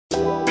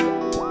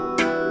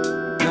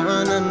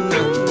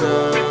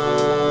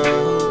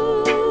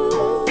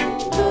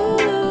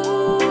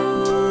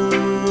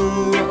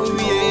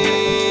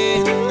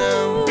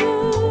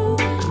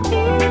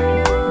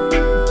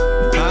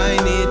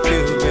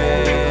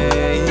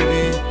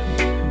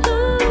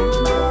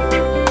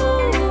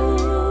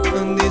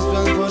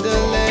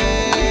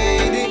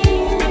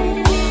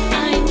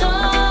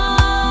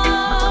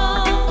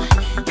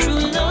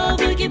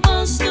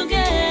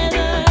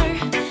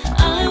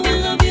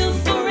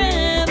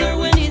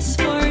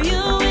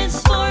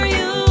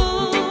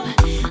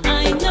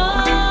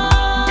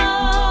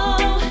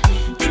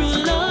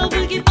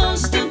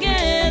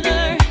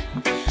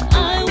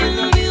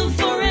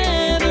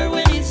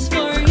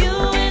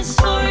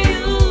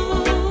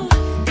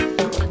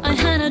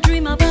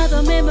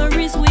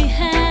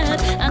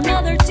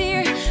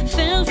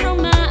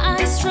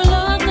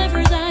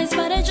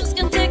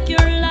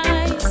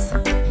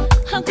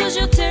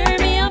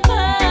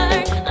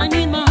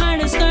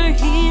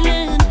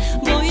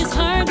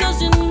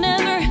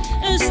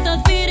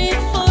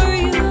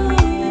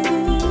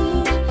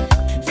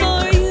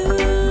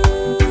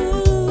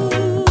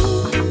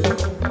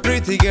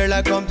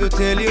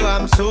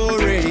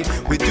sorry.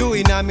 With you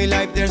in my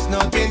life, there's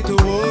nothing to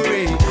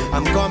worry.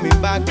 I'm coming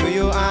back for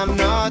you, I'm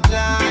not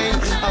lying.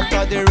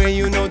 After the rain,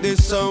 you know the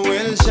sun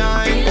will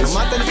shine. No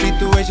matter the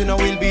situation, I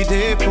will be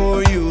there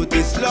for you.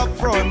 This love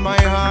from my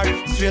heart,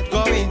 straight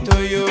going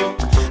to you.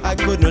 I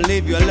couldn't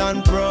leave you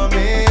alone,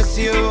 promise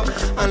you.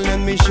 And let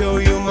me show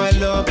you my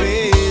love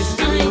is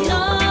true. I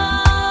know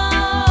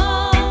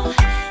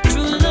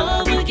true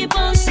love will keep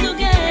us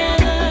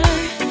together.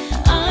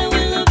 I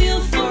will love you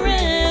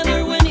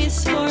forever. When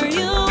it's for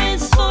you,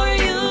 it's for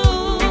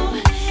you.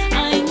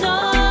 I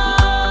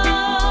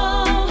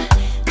know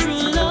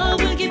true love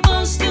will keep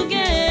us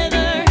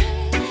together.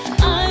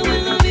 I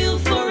will love you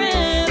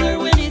forever.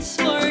 When it's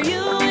for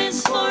you,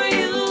 it's for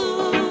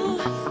you.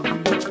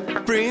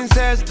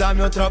 Princess,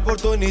 dame otra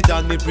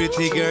oportunidad, mi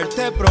pretty girl.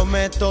 Te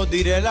prometo,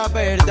 diré la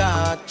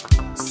verdad.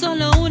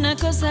 Solo una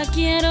cosa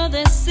quiero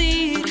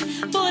decir,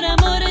 por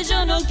amores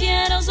yo no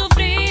quiero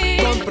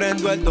sufrir.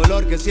 Comprendo el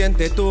dolor que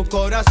siente tu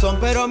corazón,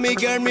 pero mi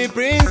girl, mi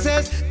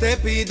princess, te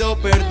pido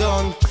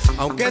perdón.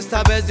 Aunque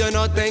esta vez yo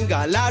no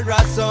tenga la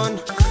razón,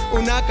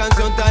 una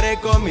canción te haré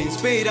como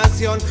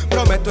inspiración.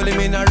 Prometo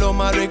eliminar lo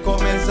malo y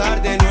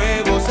comenzar de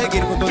nuevo.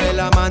 Seguir junto de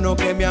la mano,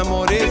 que mi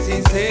amor es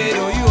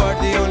sincero. You are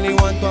the only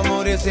one, tu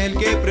amor es el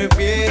que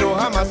prefiero.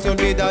 Jamás te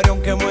olvidaré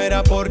aunque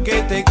muera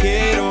porque te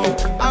quiero.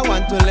 I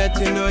want to let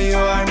you know you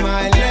are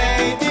my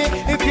lady.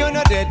 If you're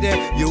not ready,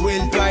 you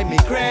will drive me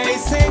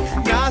crazy.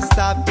 Now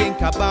stop,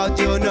 think about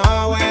you,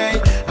 no way.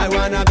 I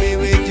wanna be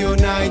with you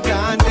night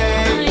and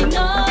day. I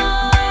know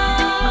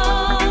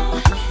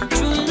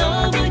true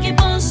love will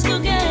keep us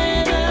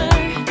together.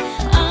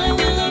 I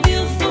will love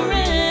you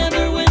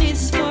forever. When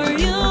it's for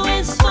you,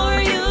 it's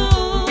for you.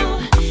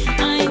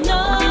 I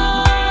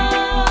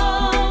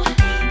know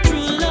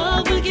true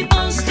love will keep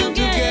us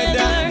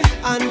together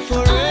And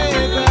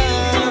forever.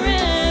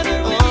 Forever.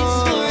 When it's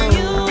for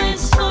you,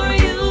 it's for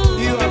you.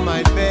 You are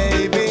my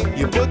baby.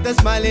 You put a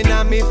smile in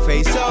on me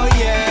face. Oh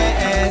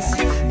yes,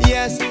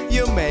 yes,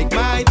 you make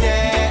my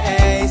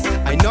days.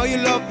 I know you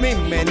love me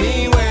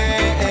many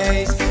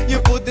ways. You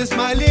put a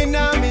smile in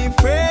on me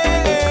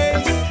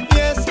face.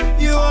 Yes,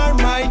 you are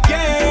my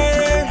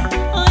girl.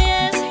 Oh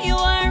yes, you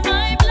are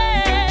my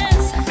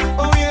bliss.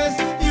 Oh yes,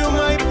 you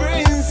my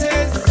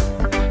princess.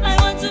 I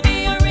want to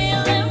be your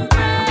real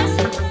empress.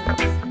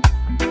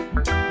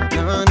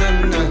 Na na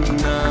na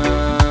na.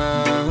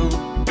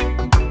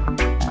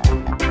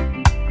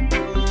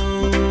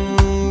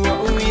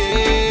 Oh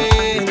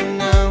yeah,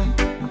 now.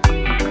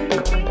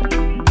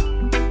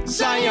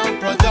 Zion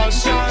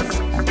Productions.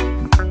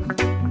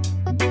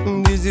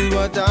 This is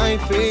what I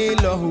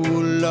feel, oh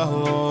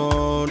Lord.